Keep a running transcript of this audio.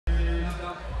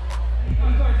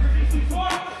We've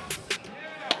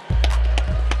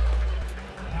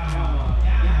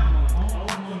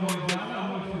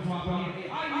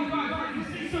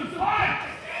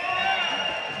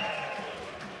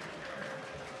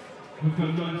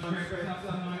got no script up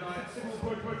tonight.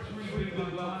 3 big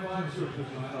glove fights.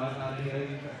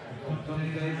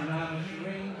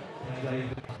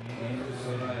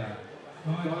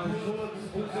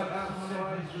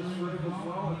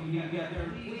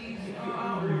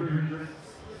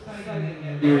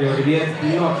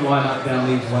 Do not line up down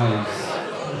these ways.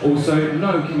 Also,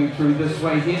 no coming through this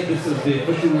way here. This is the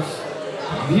officials'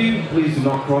 view. Please do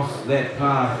not cross that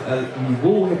path. You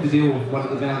will have to deal with one of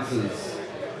the bouncers.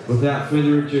 Without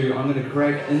further ado, I'm going to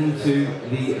crack into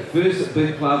the first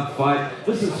big club fight.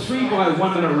 This is 3 by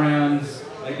 1 minute rounds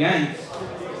against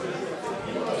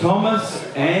Thomas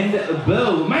and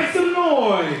Bill. Make some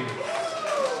noise!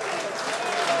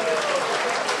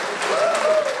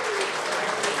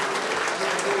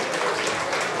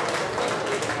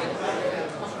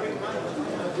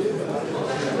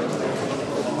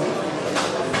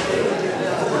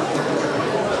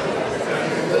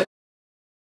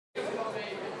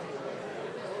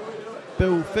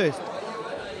 Bill first.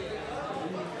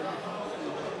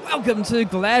 Welcome to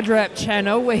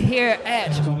GladrapChannel. We're here at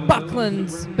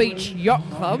Buckland's Beach Yacht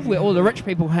Club, where all the rich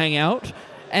people hang out.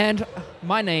 And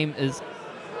my name is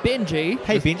Benji.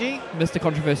 Hey, Benji. Mr.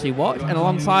 Controversy Watch. And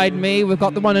alongside me, we've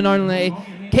got the one and only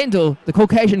Kendall, the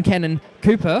Caucasian Cannon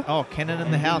Cooper. Oh, Cannon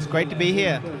in the house. Great to be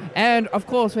here. And, of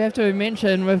course, we have to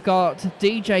mention we've got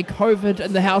DJ COVID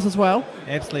in the house as well.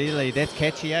 Absolutely. That's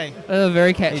catchy, eh?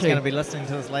 Very catchy. He's going to be listening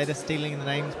to us later, stealing the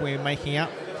names we're making up.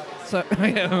 So,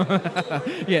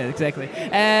 yeah, exactly.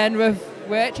 And we're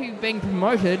actually being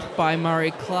promoted by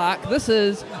Murray Clark. This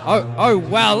is... Oh,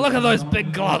 wow, look at those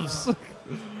big gloves.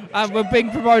 We're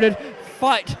being promoted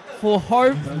Fight for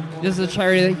Hope. This is a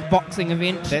charity boxing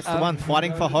event. That's the one,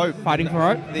 Fighting for Hope. Fighting for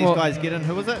Hope. These guys get in.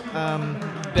 Who was it?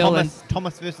 Bill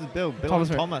Thomas versus Bill. Bill Thomas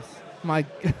and Thomas. My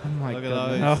Look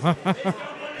goodness. at those.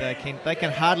 They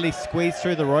can hardly squeeze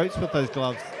through the ropes with those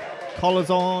gloves. Collars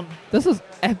on. This is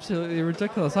absolutely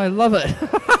ridiculous. I love it.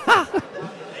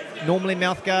 Normally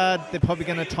mouth guard. They're probably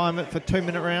going to time it for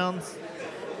 2-minute rounds.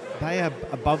 They are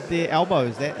above their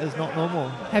elbows. That is not normal.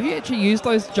 Have you actually used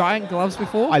those giant gloves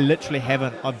before? I literally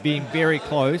haven't. I've been very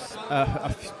close.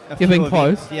 You've been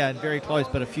close? Yeah, very close,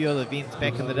 but a few other events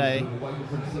back in the day.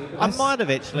 I might have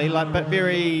actually, but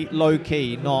very low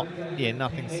key,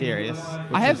 nothing serious.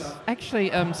 I have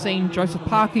actually seen Joseph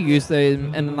Parker use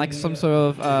them in like some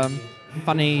sort of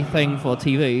funny thing for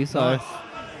TV. So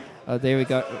there we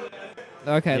go.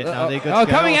 Okay. Yeah, no, they're good to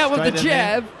go. Coming out with the Straight in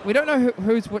jab. there. We don't know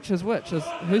which is which.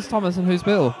 Who's Thomas and who's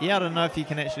Bill? Yeah, I don't know if you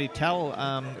can actually tell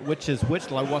which is which,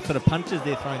 like what sort of punches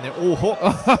they're throwing. They're all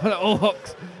hooks. All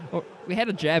hooks. Well, we had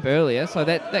a jab earlier, so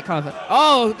that kind of thing.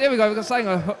 Oh, there we go. We've got something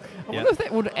a hook. I wonder if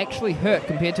that would actually hurt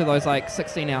compared to those like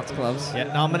 16-ounce gloves. Yeah.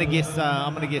 No, I'm gonna guess.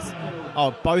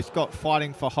 Oh, both got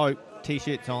Fighting for Hope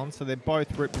T-shirts on, so they're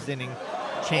both representing.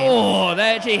 Champ. Oh,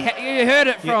 they actually you heard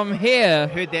it from here.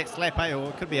 Heard that slap, eh? Or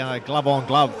it could be a glove on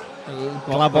glove.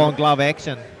 Glove on glove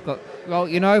action. Well,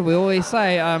 you know, we always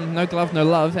say no glove, no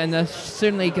love, and they're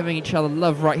certainly giving each other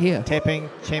love right here. Tapping,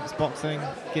 champs boxing,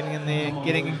 getting in there,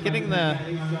 getting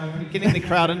the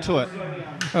crowd into it.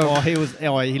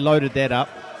 He loaded that up.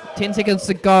 10 seconds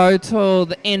to go till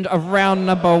the end of round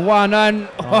number 1, and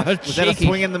was that a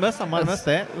swing and the miss? I might have missed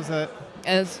that. Was it?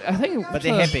 I think. But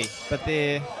they're happy. But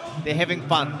they're having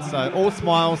fun. So all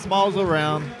smiles all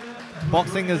around.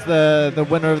 Boxing is the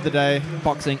winner of the day.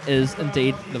 Boxing is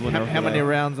indeed the winner. How many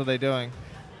rounds are they doing?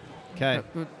 Okay.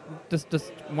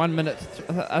 Just 1 minute.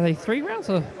 Are they 3 rounds?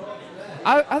 Or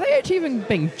are they actually even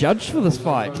being judged for this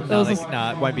fight? No,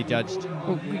 it won't be judged.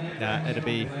 No, it'll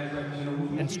be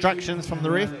instructions from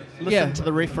the ref. Listen to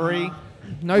the referee.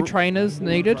 No trainers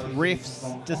needed. Ref's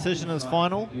decision is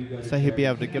final, so he'll be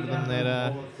able to give them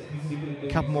that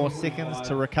couple more seconds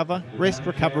to recover. Rest,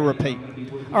 recover, repeat.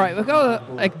 All right, we've got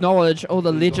to acknowledge all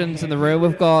the legends in the room.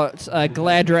 We've got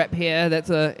Gladrap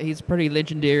here. He's pretty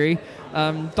legendary.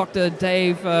 Dr.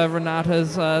 Dave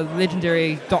Renata's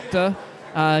legendary doctor.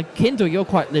 Kendall, you're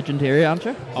quite legendary, aren't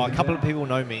you? Oh, a couple of people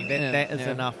know me. That is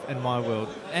enough in my world.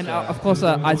 And of course,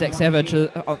 Isaac Savage,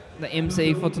 the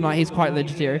MC for tonight, he's quite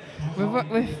legendary.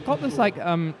 We've got this like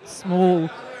small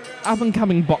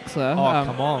up-and-coming boxer. Oh,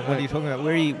 come on. What are you talking about?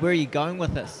 Where are you going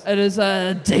with this? It is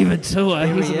David Tua.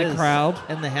 He's in the crowd.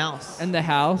 In the house. In the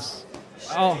house.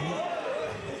 Oh.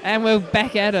 And we're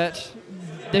back at it.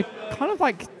 They're kind of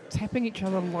like tapping each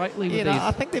other lightly with Yeah, these. no,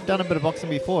 I think they've done a bit of boxing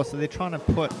before, so they're trying to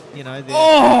put, you know,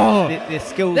 their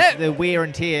skills, their wear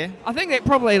and tear. I think that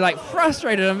probably like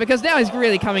frustrated him because now he's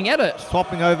really coming at it.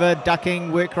 Swapping over,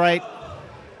 ducking, work rate.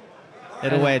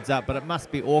 It all adds up, but it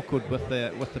must be awkward with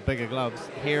the bigger gloves.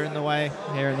 Hair in the way.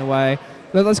 Hair in the way.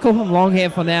 But let's call him long hair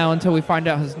for now until we find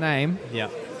out his name. Yeah.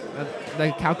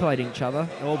 They're calculating each other.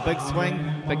 Oh, big swing.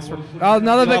 Oh,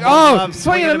 another big. Glove, Oh,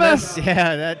 swing and a miss.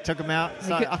 Yeah, that took him out.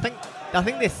 So I think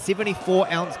they're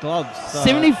 74-ounce gloves. So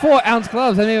 74-ounce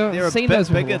gloves. I've never they're seen a bit those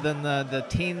bigger before. than the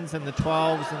 10s and the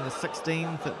 12s and the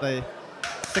 16s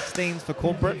 16s for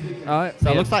corporate. Oh,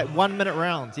 So it looks like 1 minute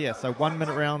rounds. Yeah, so 1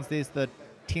 minute rounds. There's the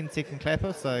 10-second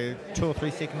clapper, so 2 or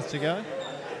 3 seconds to go.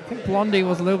 I think Blondie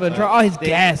was a little bit dry. Oh, he's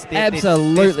gassed. They're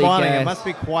Absolutely smiling. gassed. It must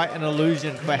be quite an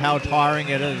illusion for how tiring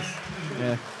it is.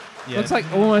 Yeah. Yeah. Looks like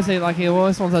almost like he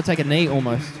almost wants to take a knee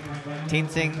almost.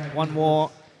 Tensing, one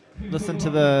more. Listen to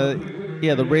the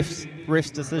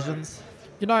refs decisions.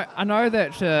 You know, I know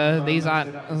that these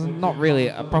aren't not really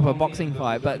a proper boxing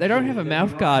fight, but they don't have a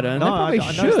mouth guard in. No, They probably I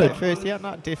noticed should. that first. Yeah,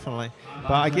 no, definitely.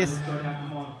 But I guess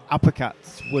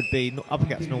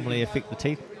uppercuts normally affect the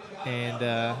teeth,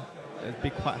 and it'd be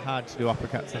quite hard to do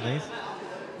uppercuts in these.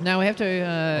 Now we have to.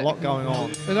 A lot going on.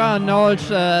 We've got to acknowledge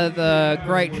the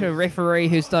great referee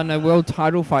who's done world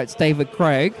title fights, David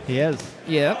Craig. He is.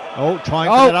 Yeah. Oh, trying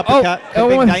for that uppercut. Could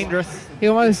be almost- dangerous. He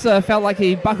almost felt like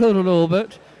he buckled a little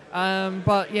bit.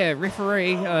 But yeah,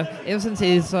 referee, ever since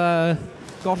he's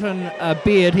gotten a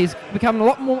beard, he's become a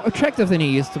lot more attractive than he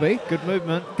used to be. Good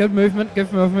movement. Good movement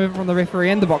from the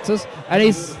referee and the boxers. And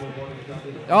he's...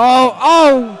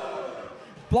 Oh!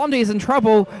 Blondie's in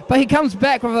trouble, but he comes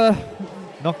back with a...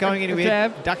 Not going anywhere.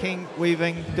 jab. Ducking,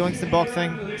 weaving, doing some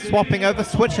boxing, swapping over,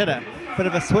 switch hitter. Bit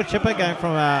of a switch hitter, going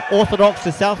from orthodox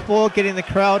to southpaw, getting the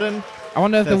crowd in. I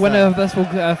wonder if the There's, winner of this will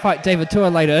fight David Tua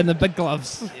later in the big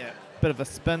gloves. Yeah. Bit of a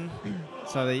spin.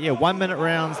 So, 1 minute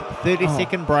rounds,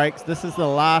 30-second breaks. This is the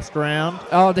last round.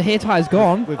 Oh, the hair tie's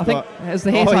gone. We've I think, got- has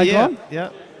the hair tie gone? Yeah.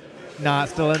 Nah,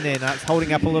 it's still in there. Nah, it's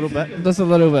holding up a little bit. Just a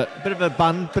little bit. Bit of a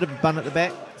bun at the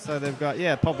back. So they've got,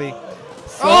 probably...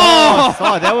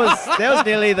 Oh! that was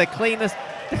nearly the cleanest...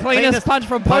 The cleanest punch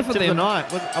from both punch of the them. night.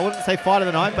 I wouldn't say fight of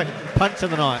the night, but punch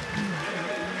of the night.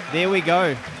 There we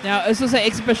go. Now, is this an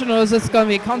exhibition or is this going to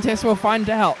be a contest? We'll find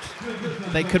out.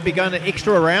 They could be going an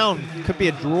extra round. Could be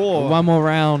a draw. One more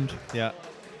round. Yeah.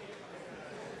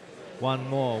 One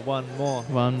more. One more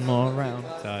round.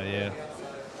 So, yeah.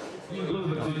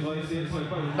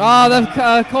 Oh,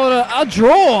 they've called it a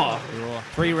draw. Draw.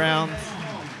 3 rounds.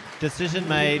 Decision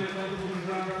made.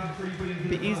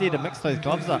 Be easier to mix those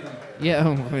gloves up.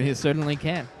 Yeah, you certainly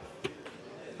can.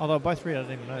 Although both red, I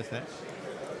didn't even notice that.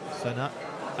 So, no.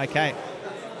 Okay.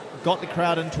 Got the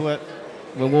crowd into it.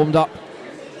 We're warmed up.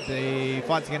 The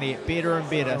fight's going to get better and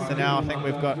better. So now I think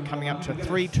we've got coming up to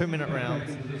 3 2-minute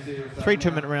rounds. 3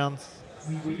 2-minute rounds.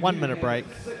 1 minute break.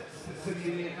 First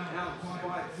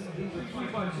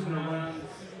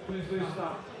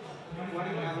up,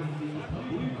 fighting out of the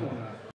blue corner.